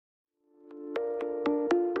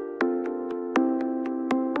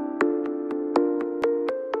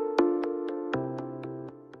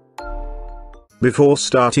Before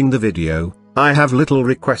starting the video, I have little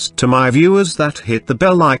request to my viewers that hit the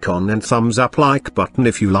bell icon and thumbs up like button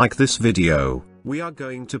if you like this video. We are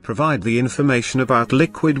going to provide the information about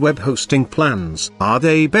liquid web hosting plans. Are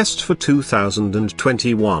they best for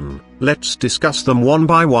 2021? Let's discuss them one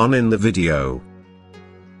by one in the video.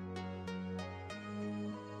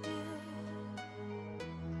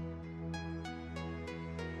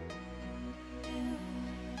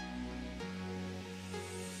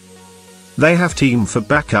 They have team for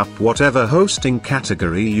backup whatever hosting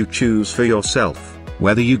category you choose for yourself.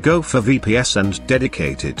 Whether you go for VPS and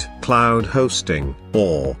dedicated cloud hosting,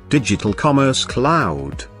 or digital commerce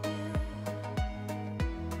cloud.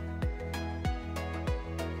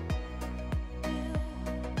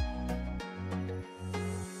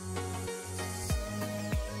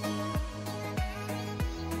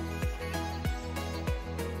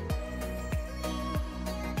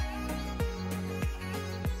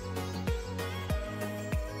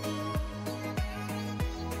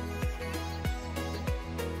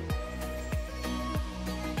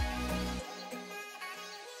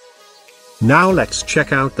 Now let's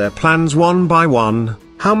check out their plans one by one,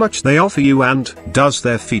 how much they offer you and does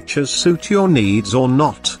their features suit your needs or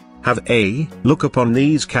not. Have a look upon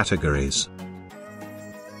these categories.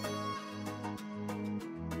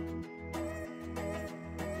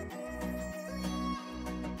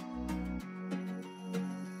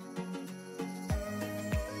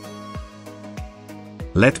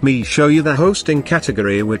 Let me show you the hosting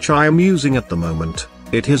category which I am using at the moment.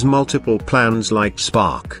 It has multiple plans like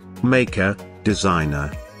Spark, Maker,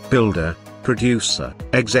 Designer, Builder, Producer,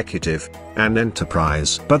 Executive, and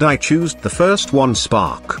Enterprise. But I choose the first one,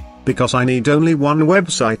 Spark, because I need only one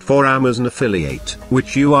website for Amazon affiliate,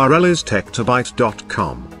 which URL is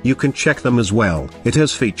techtobyte.com. You can check them as well. It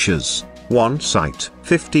has features: one site,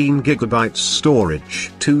 15 GB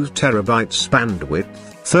storage, 2 TB bandwidth,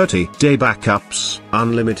 30-day backups,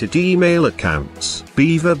 unlimited email accounts,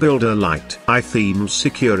 Beaver Builder Lite, iThemes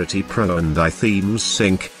Security Pro and iThemes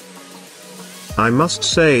Sync. I must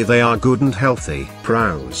say they are good and healthy.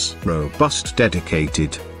 Browse robust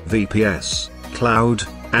dedicated VPS, cloud,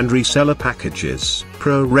 and reseller packages.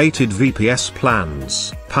 Prorated VPS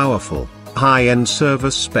plans, powerful, high-end server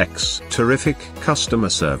specs, terrific customer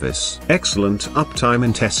service, excellent uptime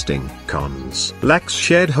in testing. Cons: lacks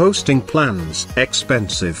shared hosting plans,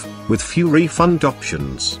 expensive, with few refund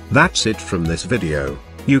options. That's it from this video.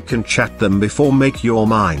 You can chat them before make your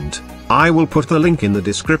mind. I will put the link in the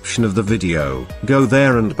description of the video. Go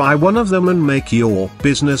there and buy one of them and make your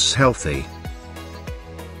business healthy.